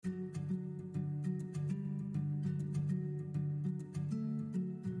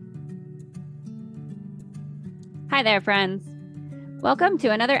Hi there, friends. Welcome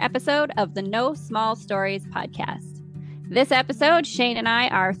to another episode of the No Small Stories podcast. This episode, Shane and I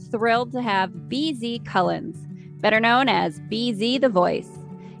are thrilled to have BZ Cullens, better known as BZ the Voice.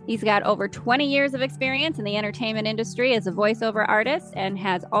 He's got over 20 years of experience in the entertainment industry as a voiceover artist and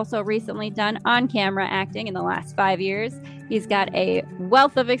has also recently done on-camera acting in the last 5 years. He's got a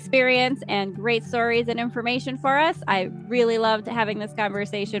wealth of experience and great stories and information for us. I really loved having this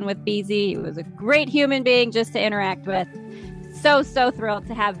conversation with BZ. He was a great human being just to interact with. So thrilled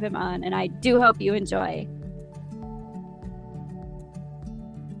to have him on, and I do hope you enjoy.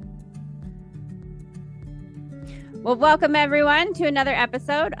 Well, welcome everyone to another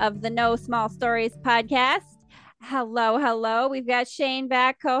episode of the No Small Stories podcast. Hello. We've got Shane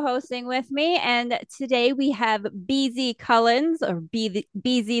back co-hosting with me, and today we have BZ Cullens, or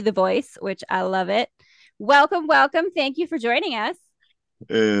BZ the Voice, which I love it. Welcome. Thank you for joining us.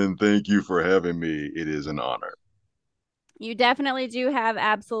 And thank you for having me. It is an honor. You definitely do have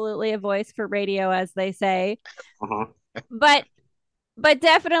absolutely a voice for radio, as they say. Uh-huh. But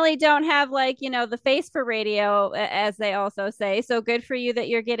definitely don't have the face for radio, as they also say. So good for you that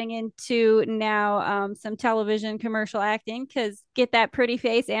you're getting into now some television commercial acting, because get that pretty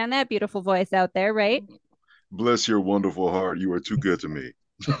face and that beautiful voice out there, right? Bless your wonderful heart. You are too good to me.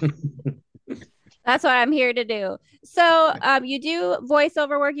 That's what I'm here to do. So you do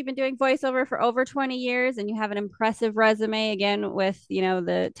voiceover work. You've been doing voiceover for over 20 years, and you have an impressive resume again with,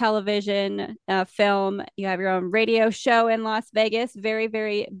 the television, film. You have your own radio show in Las Vegas. Very,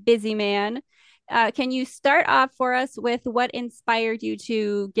 very busy man. Can you start off for us with what inspired you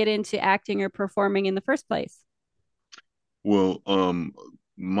to get into acting or performing in the first place? Well,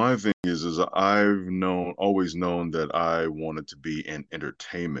 my thing is always known that I wanted to be in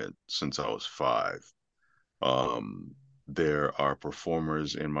entertainment since I was 5. There are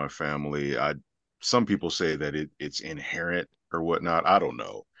performers in my family. Some people say that it's inherent or whatnot. I don't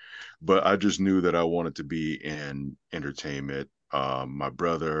know, but I just knew that I wanted to be in entertainment. My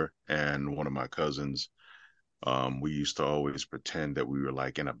brother and one of my cousins, we used to always pretend that we were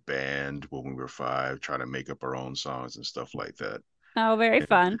like in a band when we were 5, trying to make up our own songs and stuff like that. Oh, very And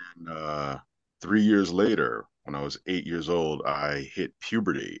fun. then 3 years later, when I was 8 years old, I hit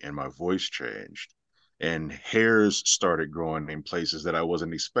puberty and my voice changed, and hairs started growing in places that I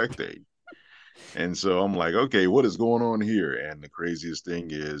wasn't expecting. And so I'm like, okay, what is going on here? And the craziest thing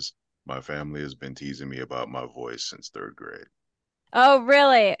is, my family has been teasing me about my voice since 3rd grade. Oh,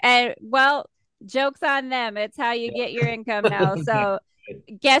 really? And well, joke's on them. It's how you get your income now. So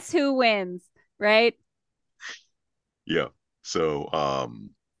guess who wins, right? Yeah. So,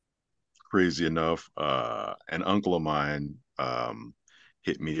 crazy enough, an uncle of mine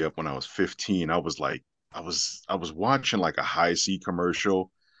hit me up when I was 15. I was watching like a high C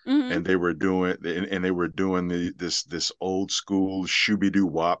commercial, Hmm. and they were doing this old school shooby doo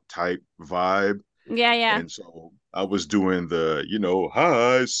wop type vibe. Yeah. And so I was doing the,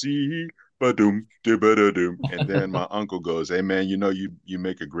 high C, ba-doom, da-ba-da-doom. And then my uncle goes, "Hey man, you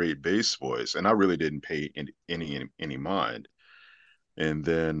make a great bass voice." And I really didn't pay any mind. And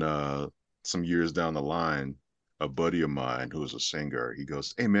then some years down the line, a buddy of mine who was a singer, he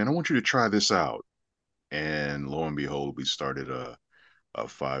goes, "Hey man, I want you to try this out." And lo and behold, we started a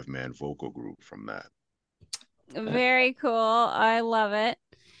 5-man vocal group from that. Very cool. I love it.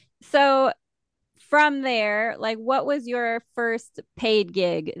 So from there, like what was your first paid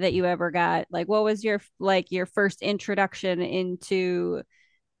gig that you ever got? Like what was your first introduction into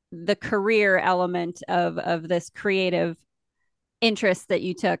the career element of this creative interest that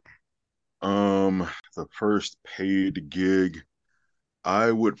you took? The first paid gig,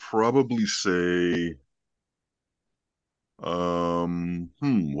 I would probably say,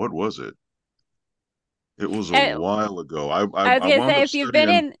 what was it? It was a And while ago. I I, I was I gonna wound say up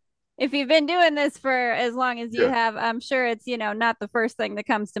studying. if you've been doing this for as long as you Yeah, have, I'm sure it's, not the first thing that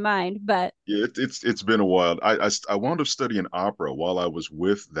comes to mind, but yeah, it's been a while. I wound up studying opera while I was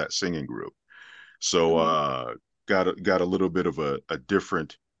with that singing group. So mhm. got a little bit of a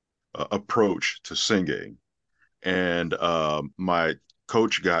different approach to singing, and my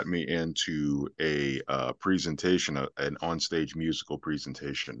coach got me into a presentation, an onstage musical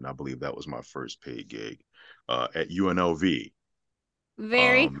presentation. I believe that was my first paid gig at UNLV.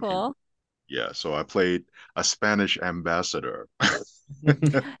 Very And cool. yeah, so I played a Spanish ambassador.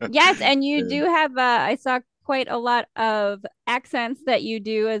 Yes, and you do And have I saw quite a lot of accents that you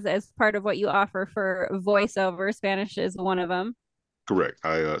do as part of what you offer for voiceover. Spanish is one of them. correct,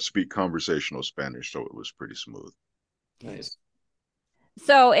 I speak conversational Spanish, so it was pretty smooth. Nice.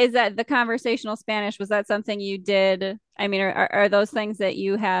 So is that the conversational Spanish? Was that something you did? I mean, are those things that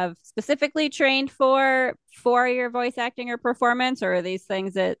you have specifically trained for your voice acting or performance, or are these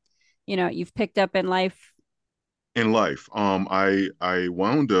things that, you've picked up in life? In life. I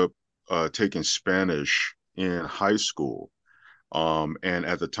wound up taking Spanish in high school. And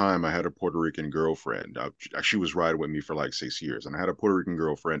at the time, I had a Puerto Rican girlfriend. She was riding with me for like 6 years, and I had a Puerto Rican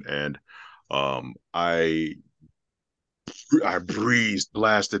girlfriend, and um, I I breezed,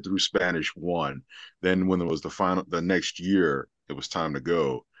 blasted through Spanish one. Then when it was the next year, it was time to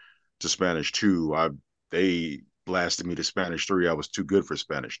go to Spanish two. They blasted me to Spanish three. I was too good for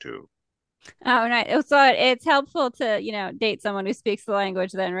Spanish two. Oh, nice. So it's helpful to, date someone who speaks the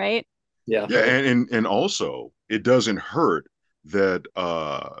language then, right? Yeah, Yeah, right. and also it doesn't hurt that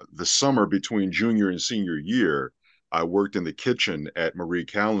the summer between junior and senior year, I worked in the kitchen at Marie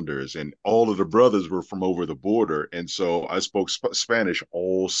Callender's, and all of the brothers were from over the border, and so I spoke Spanish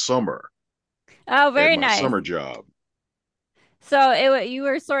all summer Oh, at very my nice. summer job. So you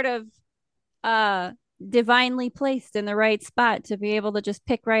were sort of uh divinely placed in the right spot to be able to just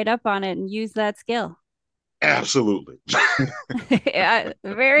pick right up on it and use that skill. Absolutely. Yeah,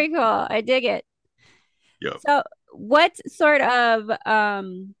 very cool. I dig it. Yep. So what sort of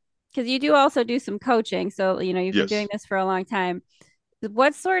because you do also do some coaching, so you've been doing Yes. this for a long time.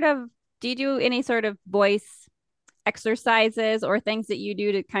 What sort of do you do any sort of voice exercises or things that you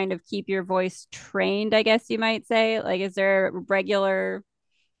do to kind of keep your voice trained, I guess you might say? Like, is there regular,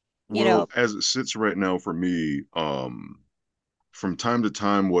 you know, Well, as it sits right now for me, from time to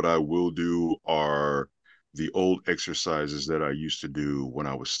time, what I will do are the old exercises that I used to do when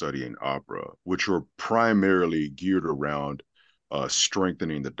I was studying opera, which were primarily geared around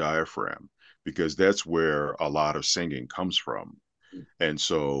strengthening the diaphragm, because that's where a lot of singing comes from. And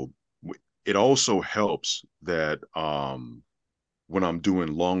so it also helps that when I'm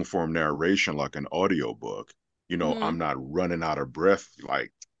doing long form narration, like an audiobook, mhm. I'm not running out of breath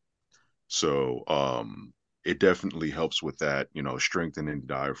like so it definitely helps with that, strengthening the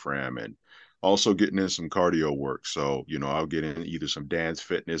diaphragm and also getting in some cardio work. So, I'll get in either some dance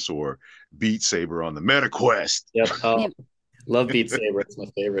fitness or Beat Saber on the MetaQuest. Yep. Oh, Yeah, love Beat Saber. It's my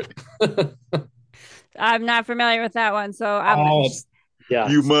favorite. I'm not familiar with that one, so I'm Oh, it's yeah.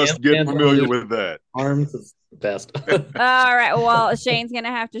 You must get Stand on familiar your with that. arms is the best. all right. Well, Shane's gonna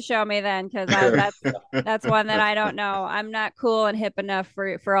have to show me then, because Sure. that's one that I don't know. I'm not cool and hip enough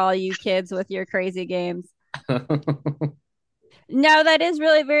for all you kids with your crazy games. No, that is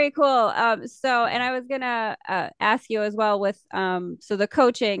really very cool. So, and I was gonna ask you as well with so the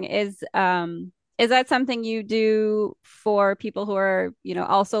coaching is that something you do for people who are,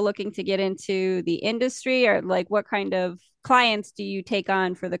 also looking to get into the industry, or like what kind of clients do you take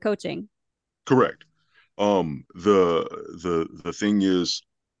on for the coaching? Correct. The thing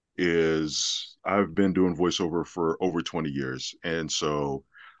is I've been doing voiceover for over 20 years. And so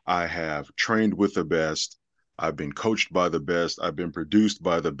I have trained with the best. I've been coached by the best. I've been produced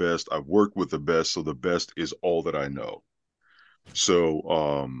by the best. I've worked with the best. So the best is all that I know. So,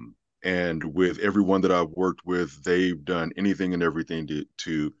 and with everyone that I've worked with, they've done anything and everything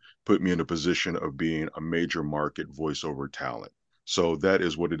to put me in a position of being a major market voiceover talent. So that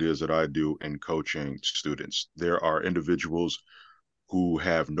is what it is that I do in coaching students. There are individuals who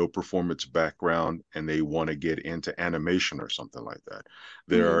have no performance background and they want to get into animation or something like that.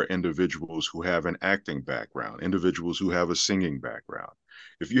 There Hmm. are individuals who have an acting background, individuals who have a singing background.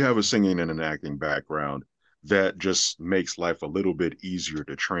 If you have a singing and an acting background, that just makes life a little bit easier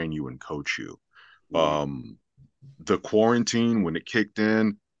to train you and coach you. Um, the quarantine, when it kicked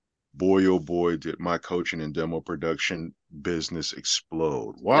in, boy, oh boy, did my coaching and demo production business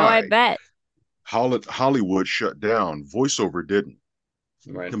explode. Oh, I Why? bet. Hollywood shut down, voiceover didn't.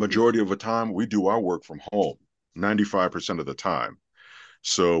 Right. The majority of the time we do our work from home 95% of the time.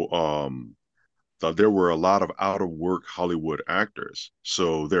 So there were a lot of out of work Hollywood actors,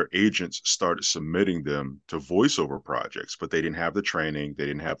 so their agents started submitting them to voiceover projects, but they didn't have the training, they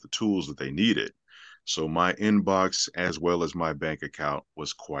didn't have the tools that they needed. So my inbox as well as my bank account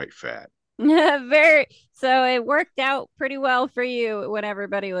was quite fat. Very. So it worked out pretty well for you when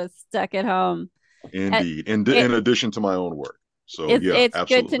everybody was stuck at home. Uh, Indeed, in It addition to my own work. So yeah, it's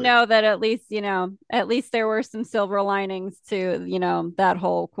good to absolutely. know that at least there were some silver linings to, that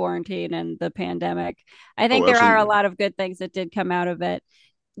whole quarantine and the pandemic. I think Oh, there are a absolutely. lot of good things that did come out of it.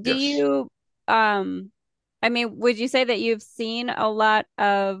 Do Yes. you um I mean, would you say that you've seen a lot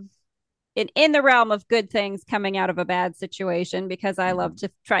of in the realm of good things coming out of a bad situation? Because I love Mhm.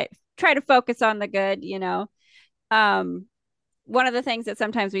 to try to focus on the good. Um one of the things that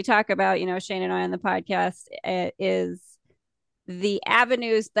sometimes we talk about, Shane and I on the podcast, is the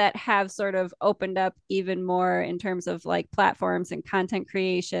avenues that have sort of opened up even more in terms of like platforms and content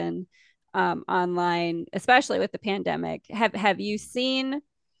creation online, especially with the pandemic. Have you seen,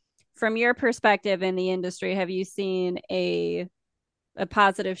 from your perspective in the industry, have you seen a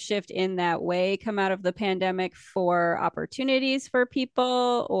positive shift in that way come out of the pandemic for opportunities for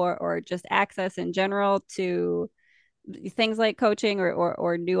people, or just access in general to things like coaching,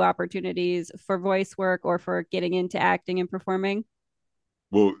 or new opportunities for voice work or for getting into acting and performing?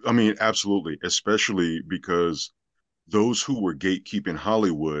 Well, I mean, absolutely, especially because those who were gatekeeping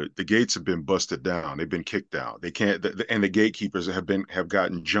Hollywood, the gates have been busted down. They've been kicked down. They can't, and the gatekeepers have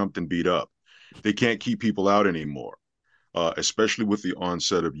gotten jumped and beat up. They can't keep people out anymore, especially with the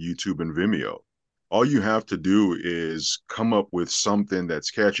onset of YouTube and Vimeo. All you have to do is come up with something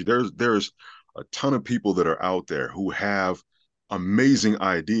that's catchy. There's a ton of people that are out there who have amazing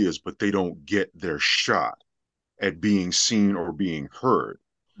ideas, but they don't get their shot at being seen or being heard.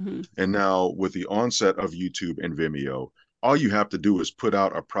 Mm-hmm. And now with the onset of YouTube and Vimeo, all you have to do is put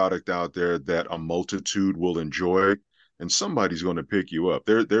out a product out there that a multitude will enjoy, and somebody's going to pick you up.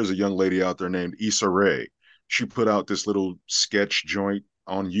 There's a young lady out there named Issa Rae. She put out this little sketch joint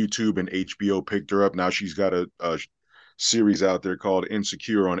on YouTube, and HBO picked her up. Now she's got a series out there called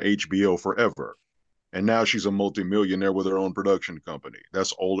Insecure on HBO forever. And now she's a multimillionaire with her own production company.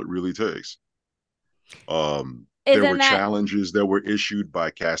 That's all it really takes. There were Isn't that challenges that were issued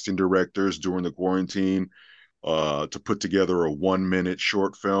by casting directors during the quarantine to put together a 1 minute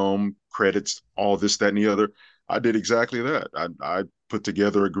short film, credits, all this, that, and the other. I did exactly that. I put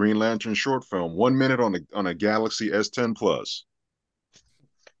together a Green Lantern short film, 1 minute on a Galaxy S10 Plus.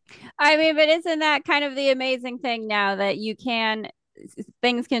 I mean, but isn't that kind of the amazing thing now, that you can,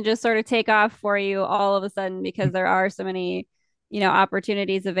 things can just sort of take off for you all of a sudden because there are so many,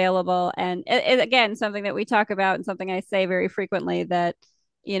 opportunities available. And again, something that we talk about and something I say very frequently, that,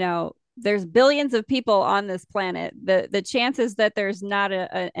 there's billions of people on this planet. The chances that there's not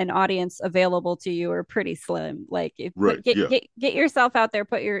an audience available to you are pretty slim. Like, Right. Yeah. get yourself out there,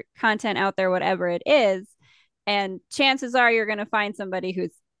 put your content out there, whatever it is, and chances are you're going to find somebody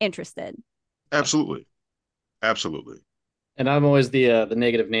who's interested. Absolutely. Absolutely. And I'm always the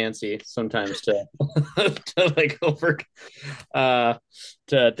negative Nancy sometimes to to like over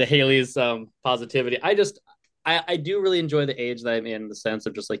to Haley's positivity. I do really enjoy the age that I'm in the sense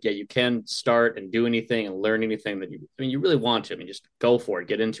of just like, yeah, you can start and do anything and learn anything that you really want to. I mean, just go for it,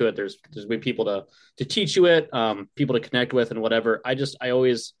 get into it. There's people to teach you it, people to connect with and whatever. I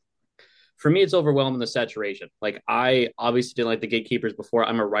always, for me, it's overwhelming, the saturation. Like, I obviously didn't like the gatekeepers before.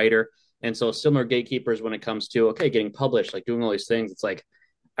 I'm a writer. And so similar gatekeepers when it comes to, okay, getting published, like doing all these things, it's like,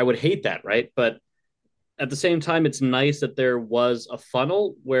 I would hate that. Right. But at the same time, it's nice that there was a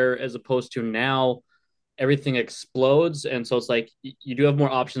funnel where, as opposed to now, everything explodes. And so it's like, you do have more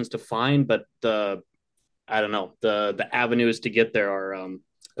options to find, but I don't know, the avenues to get there are,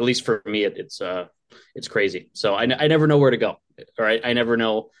 at least for me, it's crazy. So I never know where to go. All right. I never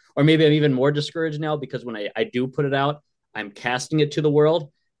know, or maybe I'm even more discouraged now because when I do put it out, I'm casting it to the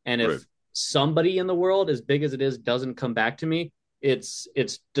world. And if Right. somebody in the world, as big as it is, doesn't come back to me, it's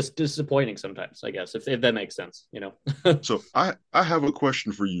just disappointing sometimes, I guess, if that makes sense, So I have a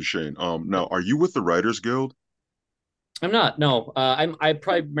question for you, Shane. Now, are you with the Writers Guild? I'm not. No, I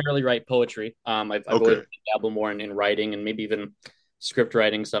primarily write poetry. I've always Okay. dabbled more in writing and maybe even script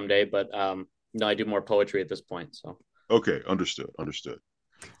writing someday, but no, I do more poetry at this point. So Okay. Understood. Understood.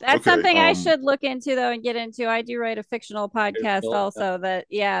 That's Okay. something I should look into though and get into. I do write a fictional podcast also, that,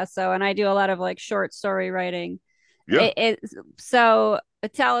 yeah, so, and I do a lot of like short story writing. Yeah. So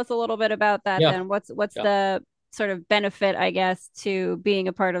tell us a little bit about that yeah, then. What's yeah. the sort of benefit, I guess, to being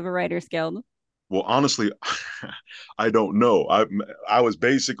a part of a writers guild? Well, honestly, I don't know. I was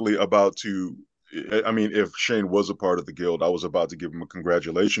basically about to. I mean, if Shane was a part of the guild, I was about to give him a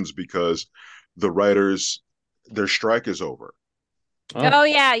congratulations because the writers, their strike is over. Oh, Oh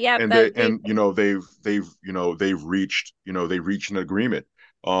yeah, yeah. And they've reached an agreement.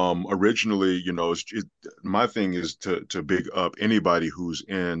 Originally, my thing is to big up anybody who's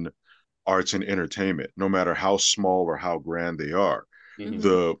in arts and entertainment, no matter how small or how grand they are. mhm.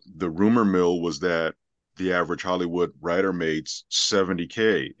 Mhm. The rumor mill was that the average Hollywood writer made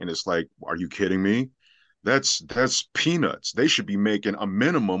 70K, and it's like, are you kidding me? That's peanuts. They should be making a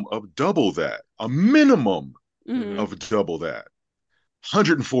minimum of double that. A minimum Mhm. of double that.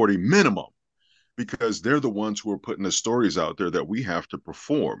 140 minimum, because they're the ones who are putting the stories out there that we have to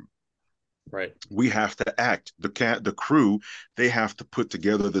perform. Right. We have to act. The crew, they have to put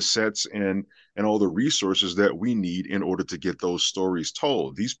together the sets and all the resources that we need in order to get those stories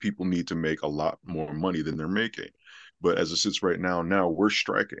told. These people need to make a lot more money than they're making. But as it sits right now, we're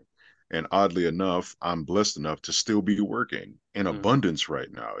striking. And oddly enough, I'm blessed enough to still be working in Mm-hmm. abundance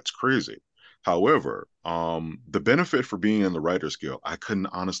right now. It's crazy. However, the benefit for being in the Writers Guild, I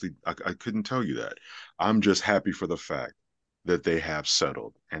couldn't tell you that. I'm just happy for the fact that they have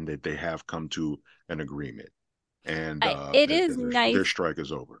settled and that they have come to an agreement, and it that, is that their nice. strike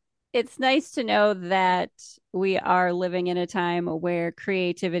is over. It's nice to know that we are living in a time where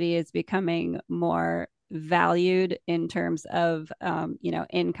creativity is becoming more valued in terms of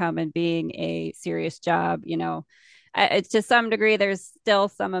income and being a serious job. It's to some degree there's still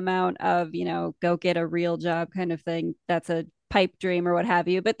some amount of go get a real job kind of thing. That's a pipe dream or what have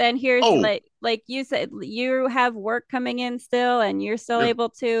you. But then here's Oh, like you said, you have work coming in still and you're still yeah. able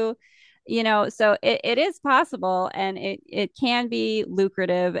to so it is possible, and it can be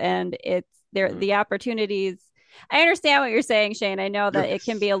lucrative, and it's there Mhm. the opportunities. I understand what you're saying, Shane. I know Yeah. that it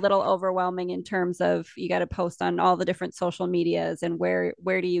can be a little overwhelming in terms of you got to post on all the different social medias and where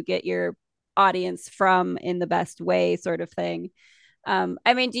do you get your audience from in the best way, sort of thing.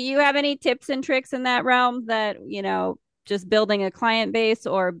 I mean, do you have any tips and tricks in that realm that just building a client base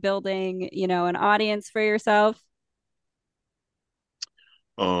or building an audience for yourself?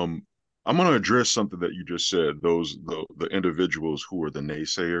 Um, I'm going to address something that you just said. The individuals who are the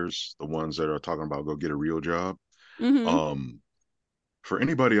naysayers, the ones that are talking about go get a real job. Mm-hmm. Um, for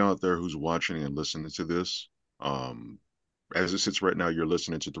anybody out there who's watching and listening to this, um, as it sits right now, you're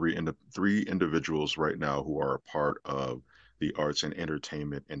listening to three individuals right now who are a part of the arts and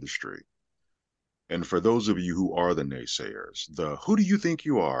entertainment industry. And for those of you who are the naysayers, the who do you think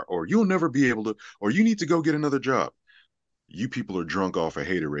you are, or you'll never be able to, or you need to go get another job. You people are drunk off a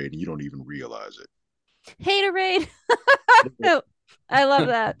haterade and you don't even realize it. Haterade. Oh, I love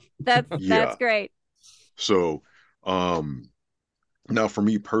that. That's Yeah. great. So, um, now for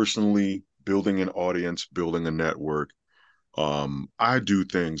me personally, building an audience, building a network, I do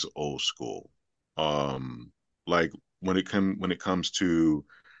things old school. Um, like when it comes to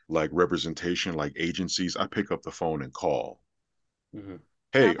like representation, like agencies, I pick up the phone and call. Mm-hmm.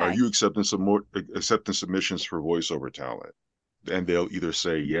 Hey, are Okay. you accepting submissions for voiceover talent? And they'll either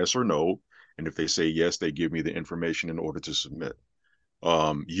say yes or no. And if they say yes, they give me the information in order to submit.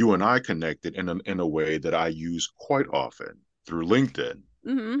 You and I connected in a way that I use quite often through LinkedIn.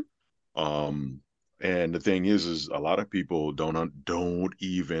 Mm-hmm. Um, and the thing is a lot of people don't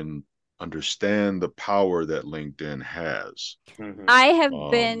even understand the power that LinkedIn has. Mm-hmm. I have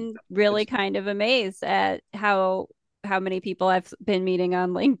Um, been really It's kind of amazed at how many people I've been meeting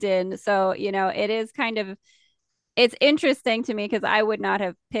on LinkedIn. So, it is kind of it's interesting to me because I would not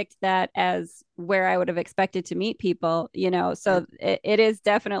have picked that as where I would have expected to meet people. right. So it is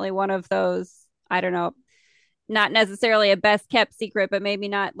definitely one of those, I don't know, not necessarily a best kept secret, but maybe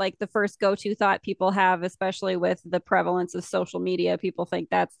not like the first go to thought people have, especially with the prevalence of social media. People think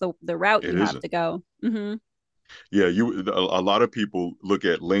that's the route It you have isn't. to go. Mm-hmm. Yeah, a lot of people look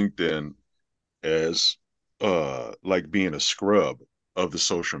at LinkedIn as like being a scrub of the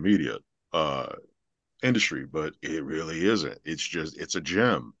social media uh industry, but it really isn't. It's a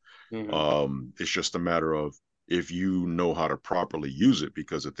gem. mm-hmm. It's just a matter of if you know how to properly use it,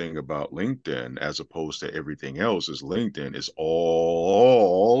 because the thing about LinkedIn, as opposed to everything else, is LinkedIn is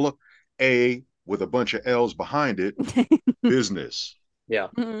all A with a bunch of L's behind it, business. Yeah.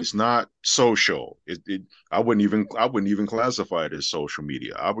 Mhm. It's not social. I wouldn't even classify it as social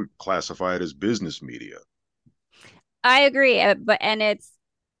media. I would classify it as business media. I agree, but and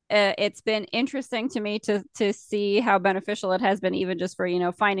it's been interesting to me to see how beneficial it has been, even just for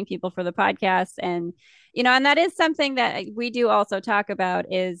finding people for the podcast, and that is something that we do also talk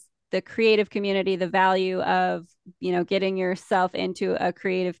about is the creative community, the value of getting yourself into a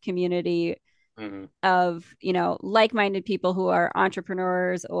creative community Mm-hmm. of like-minded people who are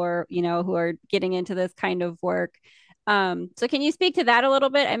entrepreneurs or who are getting into this kind of work. So can you speak to that a little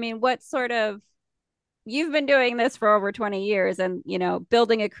bit? I mean, what sort of you've been doing this for over 20 years, and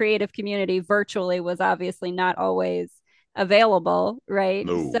building a creative community virtually was obviously not always available, right?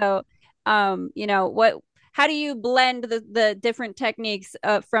 No. So what how do you blend the different techniques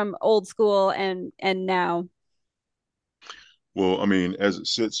from old school and now? Well, I mean, as it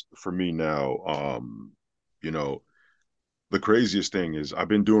sits for me now, you know, the craziest thing is I've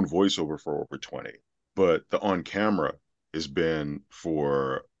been doing voiceover for over 20, but the on camera has been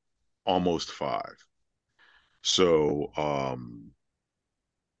for almost 5. So,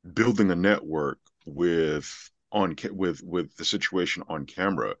 building a network with the situation on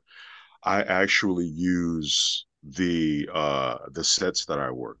camera, I actually use the sets that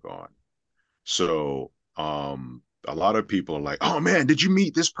I work on. So, a lot of people are like, "Oh man, did you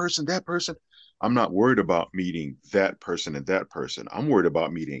meet this person, that person?" I'm not worried about meeting that person and that person. I'm worried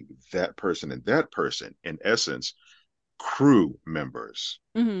about meeting that person and that person. In essence, crew members,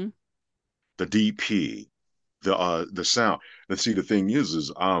 Hmm. the DP, the sound. Let's see, the thing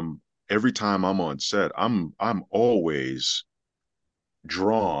is every time I'm on set, I'm always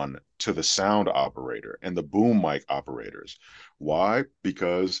drawn to the sound operator and the boom mic operators. Why?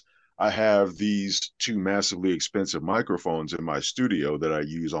 Because I have these two massively expensive microphones in my studio that I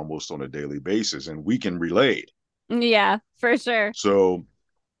use almost on a daily basis, and we can relate. Yeah, for sure. So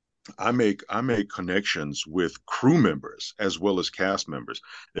I make connections with crew members as well as cast members.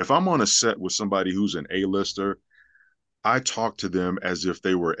 If I'm on a set with somebody who's an A-lister, I talk to them as if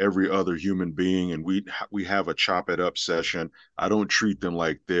they were every other human being, and we have a chop it up session. I don't treat them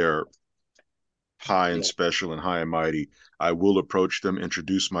like they're high and Yeah. special and high and mighty. I will approach them,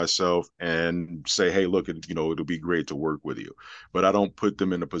 introduce myself, and say, "Hey, look, it'll be great to work with you." But I don't put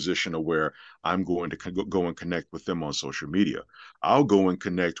them in a position of where I'm going to go and connect with them on social media. I'll go and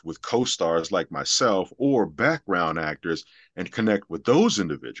connect with co-stars like myself or background actors and connect with those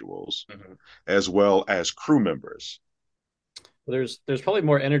individuals Mhm. as well as crew members. Well, there's probably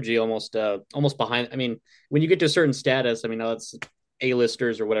more energy almost behind. I mean, when you get to a certain status, I mean, that's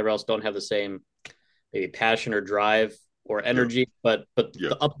A-listers or whatever else don't have the same maybe passion or drive or Yeah, energy, but yeah,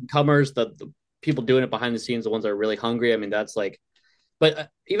 the up and comers, the people doing it behind the scenes, the ones that are really hungry. I mean, that's like, but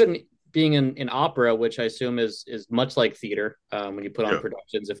even being in opera, which I assume is much like theater, when you put on yeah,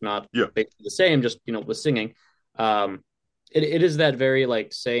 productions, if not yeah, basically the same, just with singing. Um, it is that very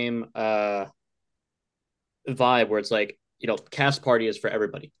like same vibe where it's like cast party is for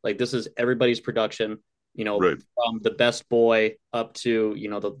everybody. Like this is everybody's production. right. From the best boy up to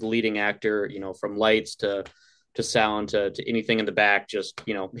the leading actor. From lights to sound to anything in the back, just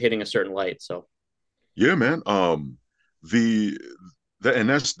hitting a certain light. So Yeah, man. The and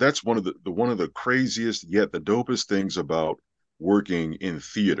that's one of the craziest yet the dopest things about working in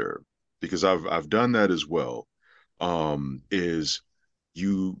theater, because I've done that as well. Is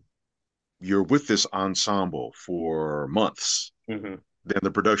you you're with this ensemble for months, mhm. then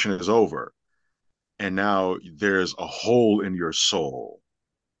the production is over, and now there's a hole in your soul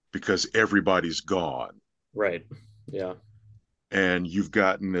because everybody's gone. Right, yeah. And you've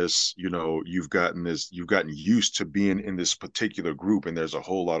gotten used to being in this particular group, and there's a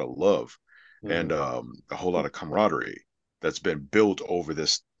whole lot of love and Mhm. a whole lot of camaraderie that's been built over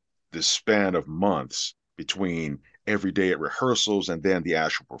this span of months between every day at rehearsals and then the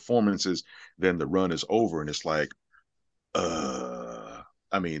actual performances. Then the run is over, and it's like,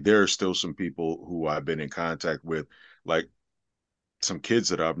 I mean, there are still some people who I've been in contact with, like some kids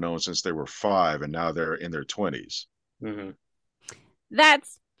that I've known since they were 5, and now they're in their 20s. Mhm.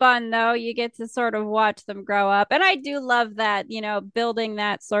 That's fun though. You get to sort of watch them grow up. And I do love that, building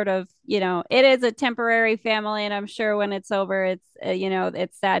that sort of, it is a temporary family. And I'm sure when it's over,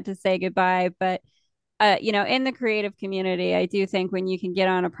 it's sad to say goodbye. But, in the creative community, I do think when you can get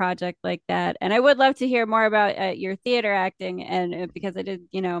on a project like that, and I would love to hear more about your theater acting. And because I did,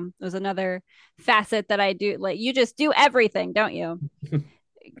 it was another facet that I do. Like you just do everything, don't you?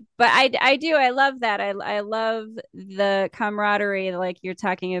 But I do I love that I love the camaraderie like you're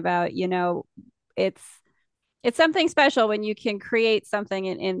talking about. It's it's something special when you can create something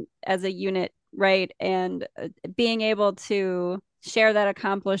in as a unit, right? And being able to share that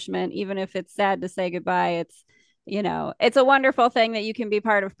accomplishment, even if it's sad to say goodbye, it's a wonderful thing that you can be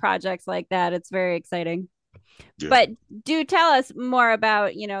part of projects like that. It's very exciting. Yeah. But do tell us more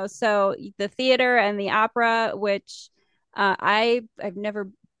about, so the theater and the opera, which I've never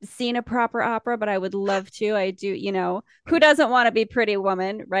seen a proper opera, but I would love to. I do, who doesn't want to be Pretty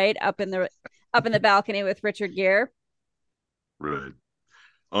Woman, right? Up in the balcony with Richard Gere. Right.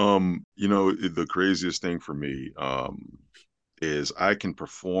 The craziest thing for me, is I can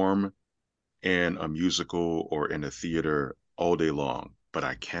perform in a musical or in a theater all day long, but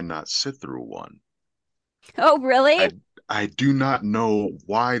I cannot sit through one. Oh, really? I I do not know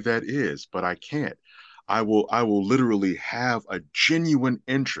why that is, but I can't. I will literally have a genuine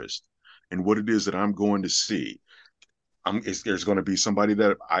interest in what it is that I'm going to see. There's going to be somebody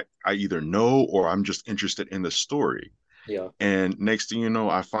that I either know or I'm just interested in the story. Yeah. And next thing you know,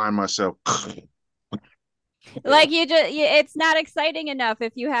 I find myself Like it's not exciting enough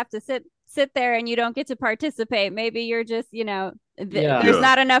if you have to sit there and you don't get to participate. Maybe you're just, Yeah. there's yeah,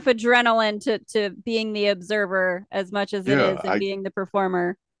 not enough adrenaline to being the observer as much as it yeah, is in being the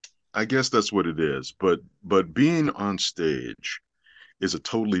performer. I guess that's what it is. But being on stage is a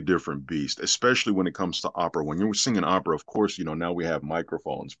totally different beast, especially when it comes to opera. When you're singing opera, of course, now we have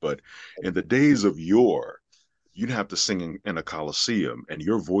microphones, but in the days of yore, you'd have to sing in a coliseum, and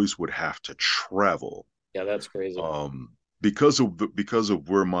your voice would have to travel. Yeah, that's crazy. Because of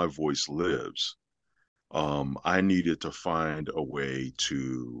where my voice lives, I needed to find a way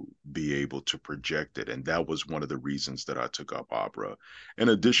to be able to project it. And that was one of the reasons that I took up opera, in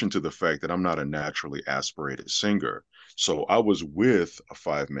addition to the fact that I'm not a naturally aspirated singer. So I was with a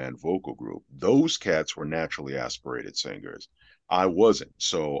five-man vocal group. Those cats were naturally aspirated singers. I wasn't.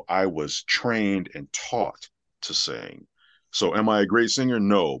 So I was trained and taught to sing. So am I a great singer?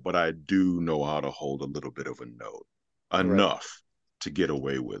 No, but I do know how to hold a little bit of a note, Right. enough to get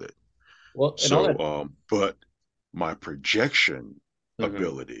away with it. Well, and all So, that. but my projection Mhm.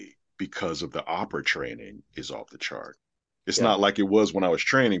 ability because of the opera training is off the chart. It's Yeah. not like it was when I was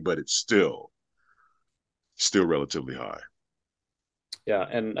training, but it's still relatively high. Yeah.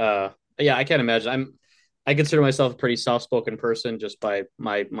 And yeah, I can't imagine. I consider myself a pretty soft-spoken person just by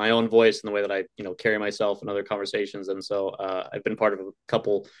my own voice and the way that I, carry myself in other conversations. And so I've been part of a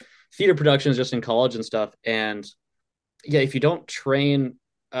couple theater productions just in college and stuff. And yeah, if you don't train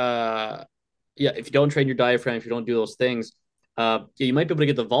yeah, if you don't train your diaphragm, if you don't do those things, yeah, you might be able to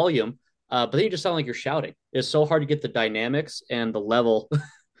get the volume, but then you just sound like you're shouting. It's so hard to get the dynamics and the level,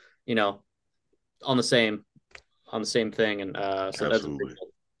 you know, on the same thing. And so that's pretty Absolutely.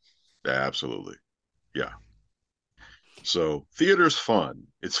 cool. Absolutely. Yeah. So theater's fun.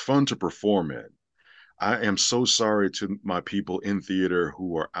 It's fun to perform in. I am so sorry to my people in theater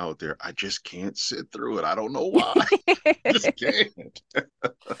who are out there. I just can't sit through it. I don't know why. Just can't.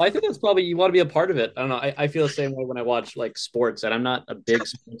 I think that's probably you want to be a part of it. I don't know. I feel the same way when I watch like sports, and I'm not a big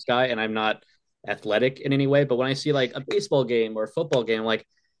sports guy, and I'm not athletic in any way. But when I see like a baseball game or a football game, like,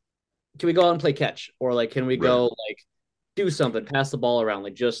 can we go out and play catch, or like, can we Right. go like do something, pass the ball around,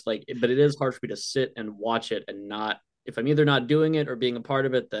 like just like. But it is hard for me to sit and watch it and not. If I'm either not doing it or being a part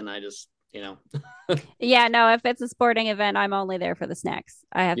of it, then I just Yeah, no, if it's a sporting event, I'm only there for the snacks.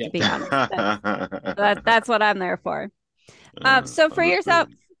 I have yeah. to be honest. That's what I'm there for. So for yourself,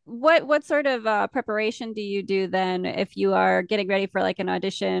 Understood. what sort of preparation do you do then if you are getting ready for like an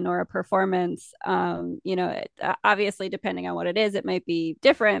audition or a performance? Obviously depending on what it is, it might be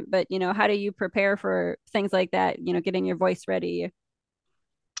different, but how do you prepare for things like that? Getting your voice ready.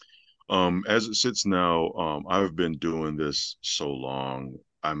 As it sits now, I've been doing this so long.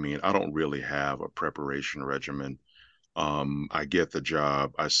 I mean, I don't really have a preparation regimen. I get the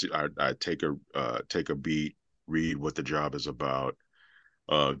job. I take a beat, read what the job is about,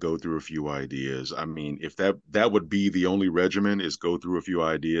 go through a few ideas. I mean, if that would be the only regimen, is go through a few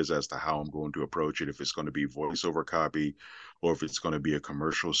ideas as to how I'm going to approach it, if it's going to be voiceover copy, or if it's going to be a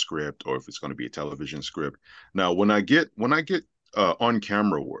commercial script, or if it's going to be a television script. Now, when I get on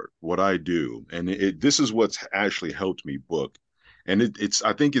camera work, what I do, and this is what's actually helped me book, and it's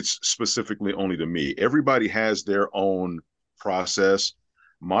I think it's specifically only to me. Everybody has their own process.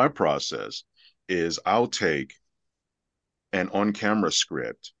 My process is I'll take an on camera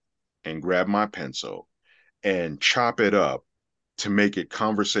script and grab my pencil and chop it up to make it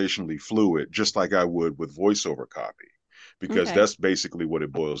conversationally fluid, just like I would with voiceover copy. Because Okay. that's basically what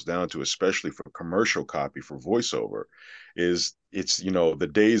it boils down to, especially for commercial copy for voiceover, is it's the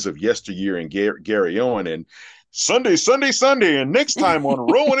days of yesteryear and Gary Owen and Sunday, Sunday, Sunday, and next time on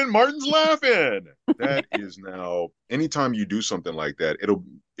Rowan and Martin's Laughing. That is now anytime you do something like that, it'll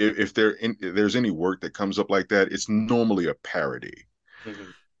if there's any work that comes up like that, it's normally a parody.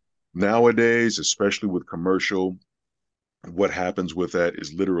 Mhm. Nowadays, especially with commercial, what happens with that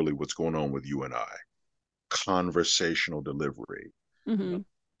is literally what's going on with you and I. Conversational delivery, Hmm.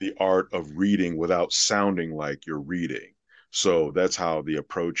 the art of reading without sounding like you're reading. So that's how the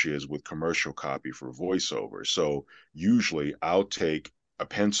approach is with commercial copy for voiceover. So usually I'll take a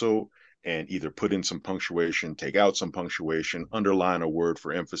pencil and either put in some punctuation, take out some punctuation, underline a word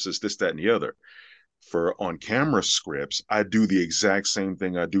for emphasis, this, that, and the other. For on camera scripts, I do the exact same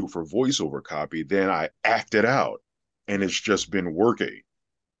thing I do for voiceover copy. Then I act it out, and it's just been working.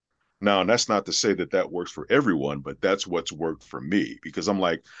 Now, and that's not to say that that works for everyone, but that's what's worked for me because I'm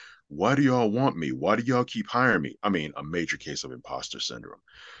like, why do y'all want me? Why do y'all keep hiring me? I mean, a major case of imposter syndrome.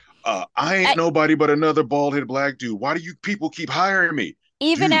 I ain't nobody but another bald headed black dude. Why do you people keep hiring me?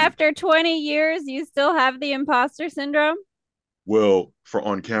 Even Dude, after 20 years, you still have the imposter syndrome? well, for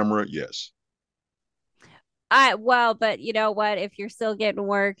on camera, yes. Well, but you know what? If you're still getting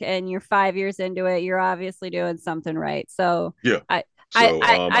work and you're 5 years into it, you're obviously doing something right. So Yeah. I I So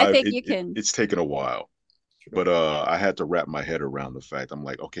I, I I think you can. it's taken a while, True. but I had to wrap my head around the fact. I'm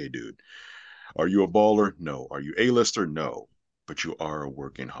like, okay, dude, are you a baller? No. Are you A-lister? No. But you are a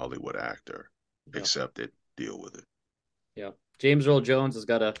working Hollywood actor. Yeah. Accept it. Deal with it. Yeah. James Earl Jones has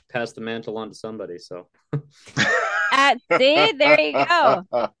got to pass the mantle on to somebody. So See, there you go.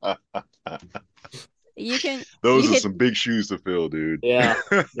 You can Those you are can some big shoes to fill, dude. yeah,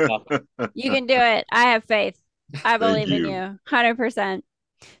 yeah. you can do it. I have faith. I Thank believe in you. you 100%.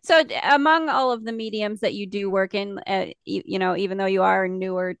 So among all of the mediums that you do work in, even though you are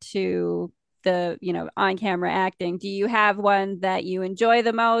newer to the, on-camera acting, do you have one that you enjoy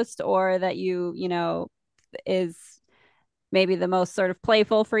the most, or that is maybe the most sort of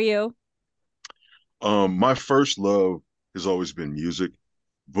playful for you? My first love has always been music,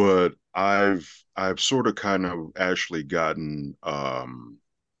 but I've sort of kind of actually gotten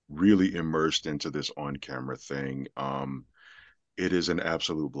really immersed into this on-camera thing. It is an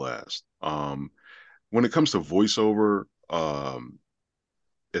absolute blast. When it comes to voiceover,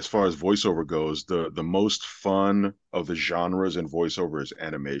 as far as voiceover goes, the most fun of the genres in voiceover is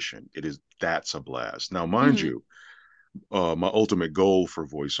animation. That's a blast. Now, mind Hmm. you, my ultimate goal for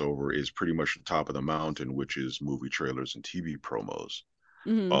voiceover is pretty much the top of the mountain, which is movie trailers and TV promos.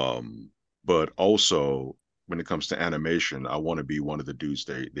 Hmm. Um, but also when it comes to animation, I want to be one of the dudes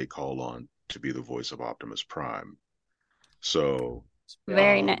they call on to be the voice of Optimus Prime. So, Yeah.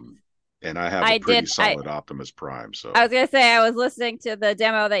 Very nice. and I have a I pretty did. solid Optimus Prime. I was So, gonna say, I was listening to the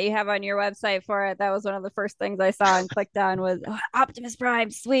demo that you have on your website for it. That was one of the first things I saw and clicked on was, oh, Optimus Prime,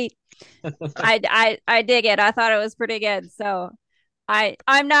 sweet. I dig it. I thought it was pretty good. So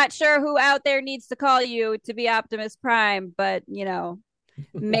I'm not sure who out there needs to call you to be Optimus Prime, but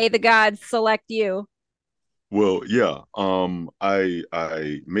may the gods select you. well, yeah.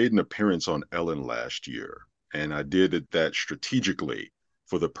 I made an appearance on Ellen last year, and I did that strategically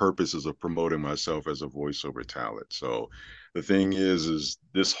for the purposes of promoting myself as a voiceover talent. So the thing is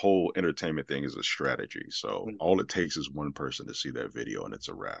this whole entertainment thing is a strategy. So all it takes is one person to see that video, and it's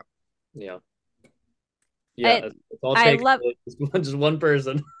a wrap. Yeah. Yeah. I It's all it I takes love just one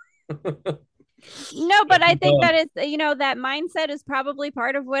person. No, but I Keep think going. that is, that mindset is probably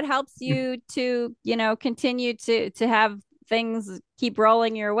part of what helps you to, continue to have things keep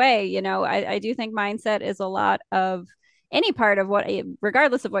rolling your way. I do think mindset is a lot of any part of what,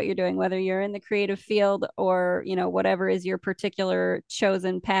 regardless of what you're doing, whether you're in the creative field or, whatever is your particular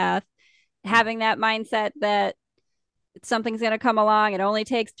chosen path, having that mindset that something's going to come along. It only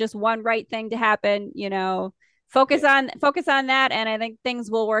takes just one right thing to happen, Yeah. focus on that. And I think things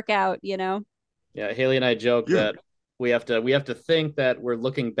will work out. Yeah. Haley and I joke Yeah, that we have to think that we're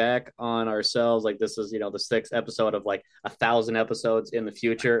looking back on ourselves like this is the sixth episode of like 1,000 episodes in the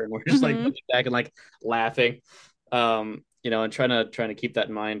future, and we're just like Hmm. looking back and like laughing, and trying to keep that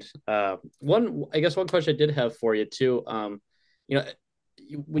in mind. One question I did have for you too, you know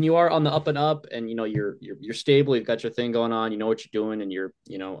when you are on the up and up, and you're stable, you've got your thing going on, you know what you're doing, and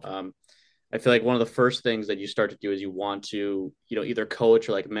I feel like one of the first things that you start to do is you want to, either coach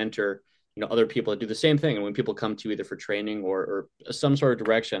or like mentor, other people that do the same thing. And when people come to you either for training or some sort of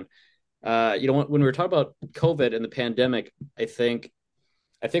direction, when we were talking about COVID and the pandemic, I think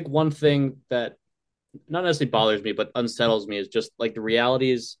one thing that not necessarily bothers me, but unsettles me is just like the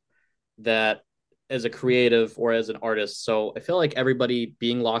realities that as a creative or as an artist. So I feel like everybody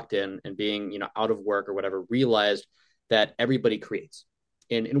being locked in and being, out of work or whatever, realized that everybody creates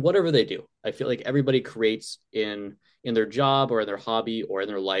in whatever they do. I feel like everybody creates in their job or in their hobby or in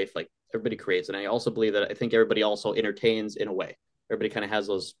their life. Like everybody creates. And I also believe that I think everybody also entertains in a way. Everybody kind of has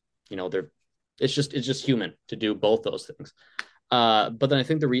those, they're it's just human to do both those things. But then I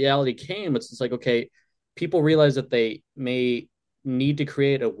think the reality came, it's like, okay, people realize that they may need to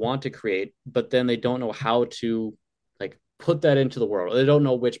create or want to create, but then they don't know how to like put that into the world. They don't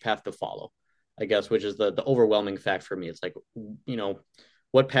know which path to follow, I guess, which is the overwhelming fact for me. It's like, you know,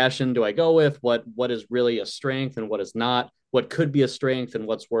 what passion do I go with? What is really a strength and what is not? What could be a strength and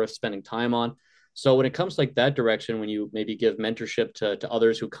what's worth spending time on? So when it comes to like that direction, when you maybe give mentorship to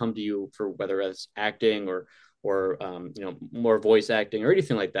others who come to you for whether it's acting or more voice acting or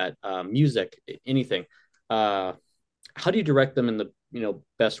anything like that, music, anything. Uh, how do you direct them in the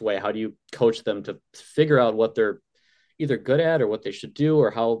best way? How do you coach them to figure out what they're either good at or what they should do,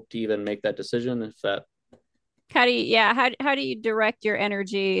 or how to even make that decision? If that, How do you direct your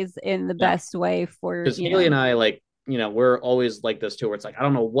energies in the yeah, best way for, because Haley and I like we're always like this too, where it's like I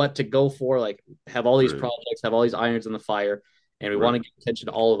don't know what to go for, like have all these right, projects, have all these irons in the fire, and we want to right. get attention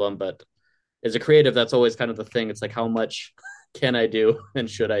to all of them, but as a creative, that's always kind of the thing. It's like how much can I do and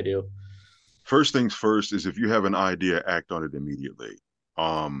should I do? First things first is if you have an idea, act on it immediately.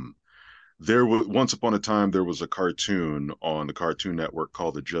 Um, there was once upon a time there was a cartoon on the Cartoon Network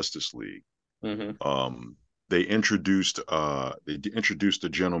called the Justice League. Mm-hmm. Um, they introduced a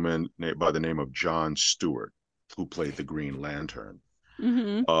gentleman by the name of John Stewart. who played the Green Lantern.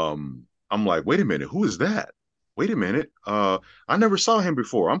 Mm-hmm. I'm like, wait a minute, who is that? Wait a minute. I never saw him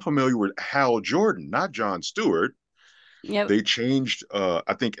before. I'm familiar with Hal Jordan, not John Stewart. Yep. They changed,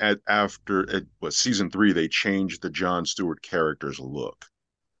 I think season 3, they changed the John Stewart character's look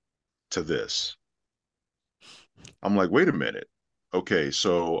to this. I'm like, wait a minute. Okay,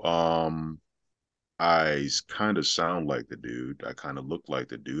 so I kind of sound like the dude. I kind of look like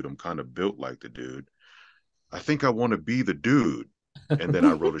the dude. I'm kind of built like the dude. I think I want to be the dude. And then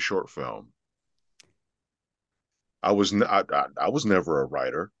I wrote a short film. I was never a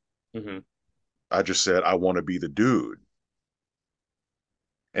writer. Mm-hmm. I just said I want to be the dude.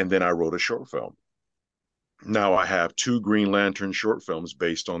 And then I wrote a short film. Now I have 2 Green Lantern short films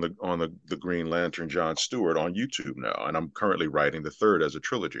based on the Green Lantern John Stewart on YouTube now, and I'm currently writing the third as a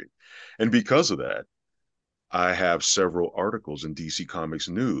trilogy. And because of that, I have several articles in DC Comics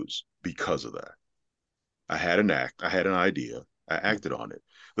News because of that. I had an idea, I acted on it.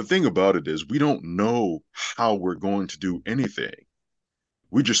 The thing about it is we don't know how we're going to do anything.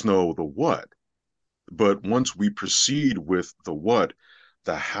 We just know the what. But once we proceed with the what,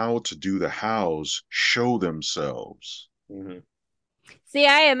 the how to do the hows show themselves. Mm-hmm. See,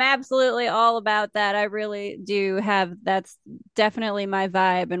 I am absolutely all about that. I really do have that's definitely my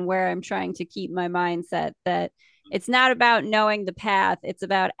vibe and where I'm trying to keep my mindset that it's not about knowing the path, it's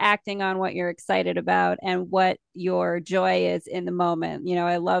about acting on what you're excited about and what your joy is in the moment.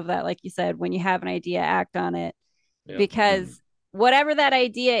 I love that, like you said, when you have an idea, act on it Yeah. Mm-hmm. because whatever that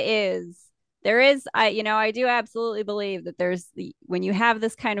idea is, there is I do absolutely believe that when you have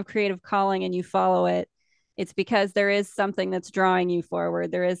this kind of creative calling and you follow it, it's because there is something that's drawing you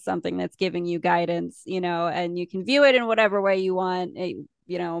forward. There is something that's giving you guidance, and you can view it in whatever way you want.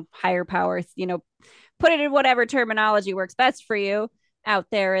 Higher powers, put it in whatever terminology works best for you out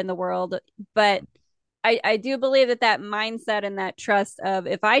there in the world. But I do believe that mindset and that trust of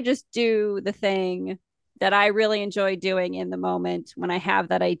if I just do the thing that I really enjoy doing in the moment when I have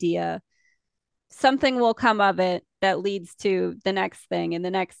that idea, something will come of it that leads to the next thing and the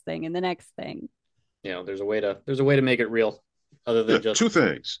next thing and the next thing. There's a way to make it real, other Yeah, than just 2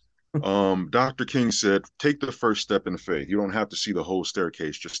 things. Dr. King said, take the first step in faith. You don't have to see the whole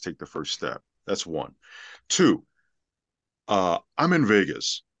staircase, just take the first step. That's one. Two, I'm in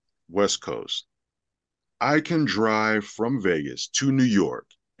Vegas, West Coast. I can drive from Vegas to New York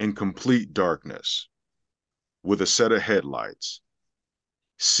in complete darkness with a set of headlights,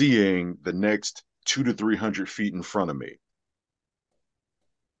 seeing the next 200 to 300 feet in front of me.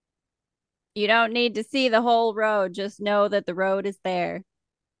 You don't need to see the whole road. Just know that the road is there.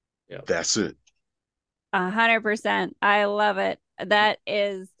 yeah. That's it. 100%. I love it.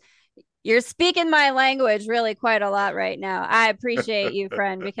 You're speaking my language really quite a lot right now. I appreciate you,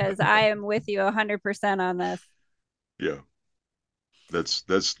 friend, because I am with you 100% on this. Yeah.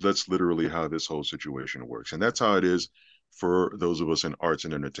 That's literally how this whole situation works, and that's how it is for those of us in arts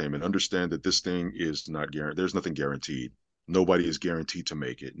and entertainment. Understand that this thing is not guaranteed. There's nothing guaranteed. Nobody is guaranteed to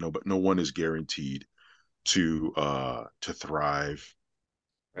make it. No one is guaranteed to thrive.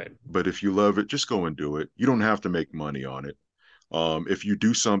 Right. But if you love it, just go and do it. You don't have to make money on it. If you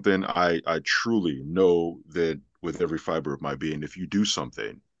do something, I truly know that with every fiber of my being, if you do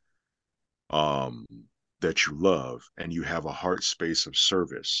something um, that you love and you have a heart space of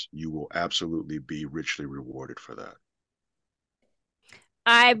service, you will absolutely be richly rewarded for that.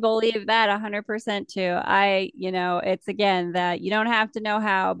 I believe that 100% too. It's again that you don't have to know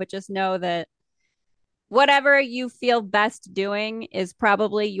how, but just know that whatever you feel best doing is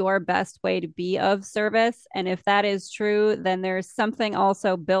probably your best way to be of service. And if that is true, then there's something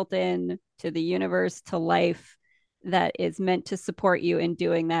also built in to the universe, to life, that is meant to support you in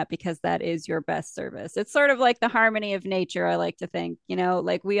doing that because that is your best service. It's sort of like the harmony of nature, I like to think,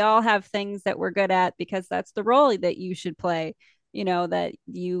 like we all have things that we're good at because that's the role that you should play, that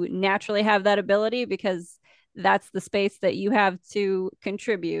you naturally have that ability because that's the space that you have to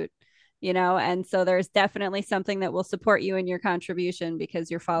contribute, and so there's definitely something that will support you in your contribution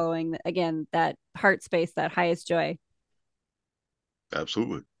because you're following, again, that heart space, that highest joy.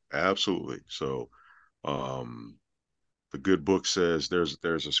 Absolutely. Absolutely. So um the good book says there's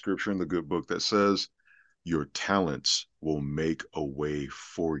a scripture in the good book that says your talents will make a way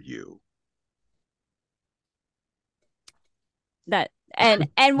for you.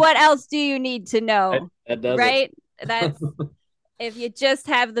 And what else do you need to That, know, that does it. right? That's If you just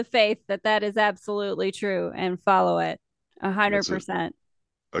have the faith that that is absolutely true and follow it a hundred That's it. percent.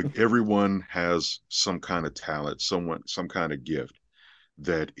 Like everyone has some kind of talent, some kind of gift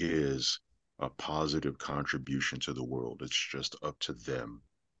that is a positive contribution to the world. It's just up to them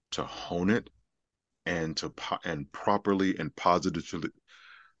to hone it and to and properly and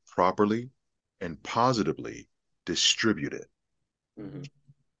positively distribute it. Mhm.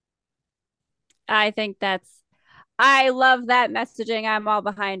 I think I love that messaging. I'm all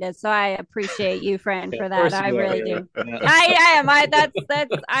behind it. So I appreciate you, friend, Yeah, for of that. course I you are, really Haley. do. Yeah. I am.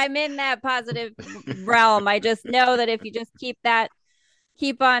 I'm in that positive realm. I just know that if you just keep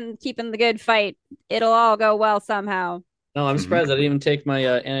on keeping the good fight, it'll all go well somehow. No, I'm Mhm. surprised I didn't even take my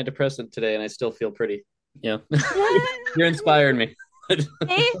antidepressant today, and I still feel pretty. Yeah, you're inspiring me.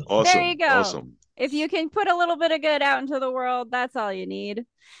 See, there you Awesome. go. Awesome. If you can put a little bit of good out into the world, that's all you need.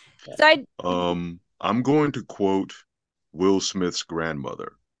 So I I'm going to quote Will Smith's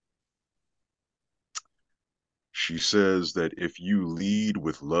grandmother. She says that if you lead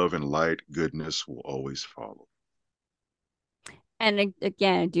with love and light, goodness will always follow. and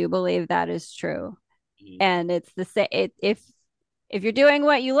again, I do believe that is true. Mhm. And it's the same. If you're doing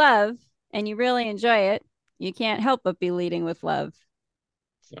what you love and you really enjoy it, you can't help but be leading with love,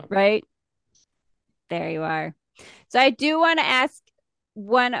 So, right? There you are. So I do want to ask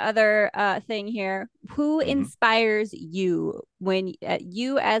one other thing here. Who Hmm. inspires you when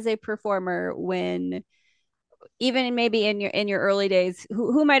you as a performer, when even maybe in your early days,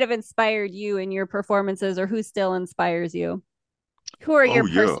 who might have inspired you in your performances, or who still inspires you? Who are your Oh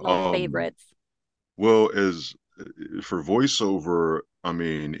yeah. personal favorites? Well, as for voiceover, I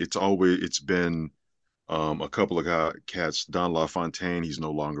mean, it's been a couple of cats. Don LaFontaine, he's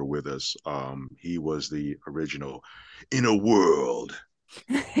no longer with us. He was the original In a World.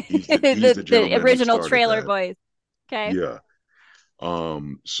 He's the The gentleman who original started trailer that. voice. Okay. Yeah.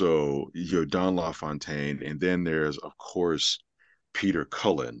 So Don LaFontaine, and then there's of course Peter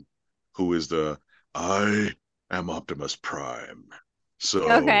Cullen, who is the I am Optimus Prime. So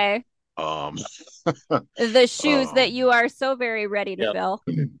Okay. um The shoes that um you are so very ready to yep. fill.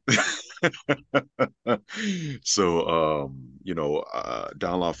 so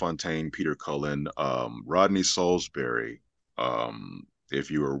Don LaFontaine, Peter Cullen, Rodney Salisbury. If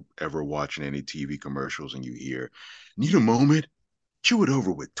you were ever watching any TV commercials and you hear, need a moment, chew it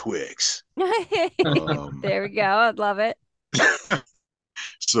over with Twix. Um, There we go. I'd love it.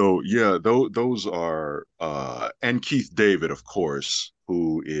 so yeah, those are and Keith David, of course,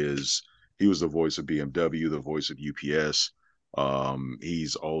 he was the voice of BMW, the voice of UPS.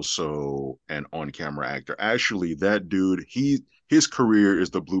 He's also an on-camera actor. Actually, that dude, his career is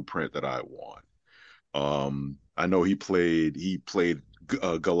the blueprint that I want. I know he played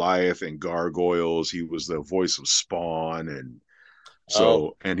Goliath and Gargoyles. He was the voice of Spawn, and Oh,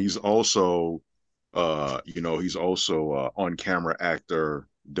 so, and he's also on camera actor,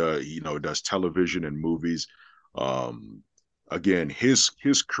 does television and movies. Um, again, his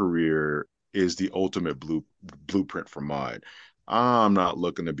career is the ultimate blueprint for mine. I'm not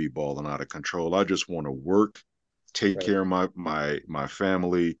looking to be balling out of control. I just want to work, take right. care of my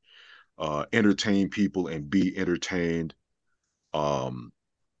family, entertain people and be entertained. Um,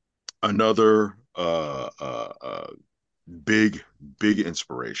 another big, big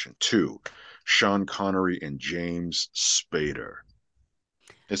inspiration. Two, Sean Connery and James Spader.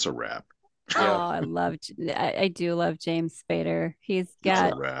 It's a wrap. Oh, Yeah, I do love James Spader. He's It's a got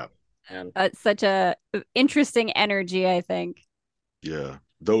wrap. and such a interesting energy, I think. Yeah,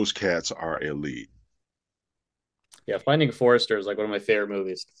 those cats are elite. yeah, Finding Forrester is like one of my favorite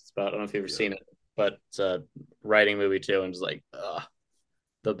movies. It's about, I don't know if you've ever Yeah, seen it, but it's a writing movie too, and it's like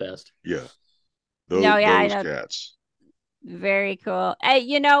the best. yeah, No, yeah, I those know. cats. Very cool. Hey,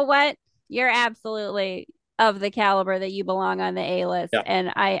 you know what? You're absolutely of the caliber that you belong on the A list, Yeah,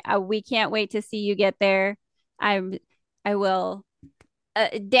 and I we can't wait to see you get there. I'm I will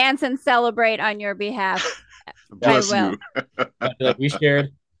dance and celebrate on your behalf. I Bless will. you. I feel like we share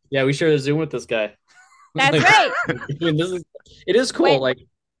a Zoom with this guy. That's Like, right. I mean, it is cool. When Like,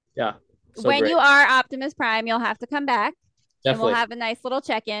 yeah, so when great. you are Optimus Prime, you'll have to come back, and we'll Definitely. have a nice little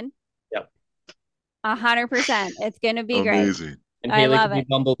check in. Yep. 100%. It's gonna be great. Amazing. And I Haley love could be it.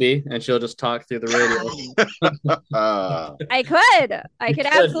 Bumblebee, and she'll just talk through the radio. I could. I You could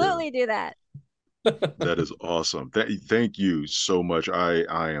could. Yeah, absolutely do that. that is awesome. Thank you so much.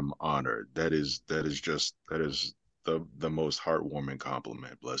 I am honored. That is the most heartwarming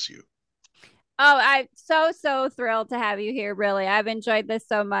compliment. Bless you. Oh, I'm so thrilled to have you here. Really, I've enjoyed this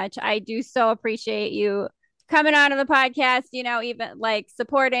so much. I do so appreciate you coming on to the podcast, even like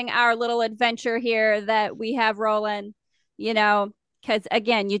supporting our little adventure here that we have rolling, you know, because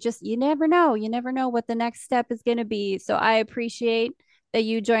again, you never know. You never know what the next step is going to be. So I appreciate that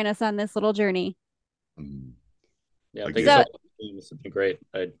you join us on this little journey. Mm. Yeah, thank you so So Again, much. This has been great.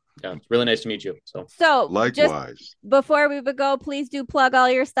 Yeah, it's really nice to meet you. So Likewise. Just before we would go, please do plug all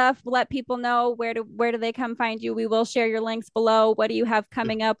your stuff. Let people know where do they come find you. We will share your links below. What do you have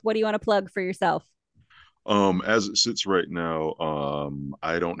coming up? What do you want to plug for yourself? As it sits right now,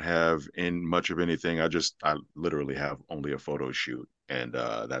 I don't have in much of anything. I literally have only a photo shoot, and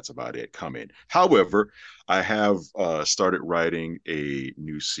that's about it coming. However, I have started writing a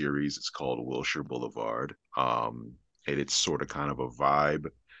new series. It's called Wilshire Boulevard. And it's sort of kind of a vibe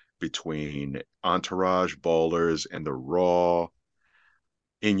between Entourage, Ballers, and the raw,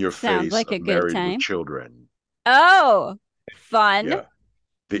 in your Sounds face like of a good Married with time. Children. Oh, fun. Yeah.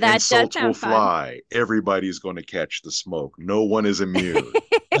 The That does insults will sound fun. fly. Everybody's going to catch the smoke. No one is immune.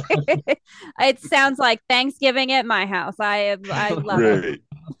 It sounds like Thanksgiving at my house. I love it.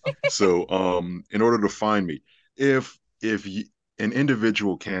 Right. So, in order to find me, if an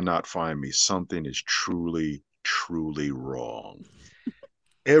individual cannot find me, something is truly, truly wrong.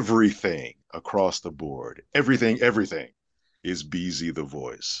 Everything across the board, everything is BZ the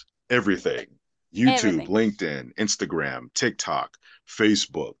Voice. Everything. YouTube, Everything. LinkedIn, Instagram, TikTok,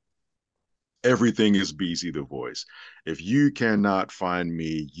 Facebook. Everything is BZ the Voice. If you cannot find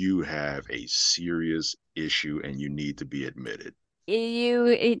me, you have a serious issue and you need to be admitted.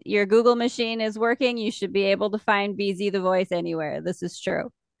 Your Google machine is working. You should be able to find BZ the Voice anywhere. This is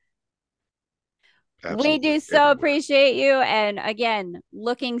true. We Absolutely. do so Everywhere. appreciate you. And again,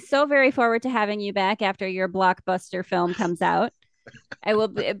 looking so very forward to having you back after your blockbuster film comes out. I will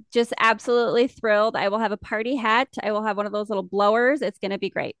be just absolutely thrilled. I will have a party hat. I will have one of those little blowers. It's going to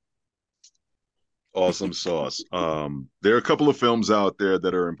be great. Awesome sauce. There are a couple of films out there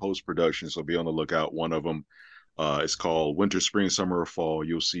that are in post-production, so be on the lookout. One of them is called Winter, Spring, Summer, or Fall.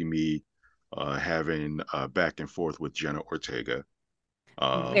 You'll see me having back and forth with Jenna Ortega.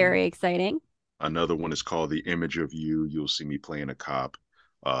 Very exciting. Another one is called The Image of You. You'll see me playing a cop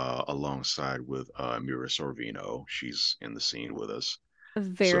alongside with Mira Sorvino. She's in the scene with us.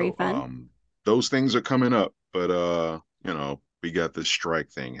 Very fun. Those things are coming up, but we got this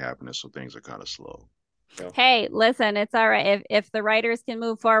strike thing happening, so things are kind of slow. Hey, listen, it's all right. If the writers can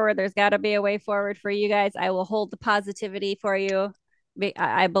move forward, there's got to be a way forward for you guys. I will hold the positivity for you.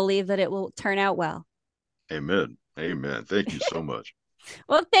 I believe that it will turn out well. Amen. Amen. Thank you so much.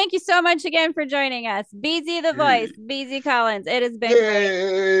 Well, thank you so much again for joining us. BZ the Voice, BZ Collins. It has been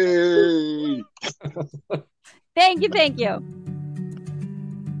great. Thank you. Thank you.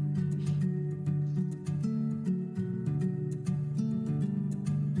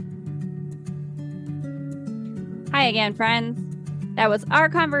 Hi again, friends. That was our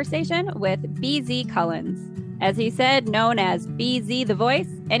conversation with BZ Collins. As he said, known as BZ the Voice,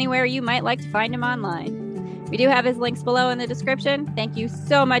 anywhere you might like to find him online. We do have his links below in the description. Thank you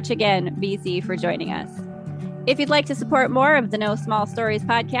so much again, BZ, for joining us. If you'd like to support more of the No Small Stories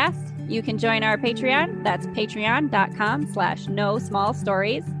podcast, you can join our Patreon. That's patreon.com/No Small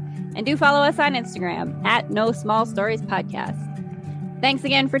Stories. And do follow us on Instagram at No Small Stories Podcast. Thanks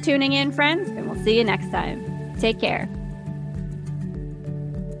again for tuning in, friends, and we'll see you next time. Take care.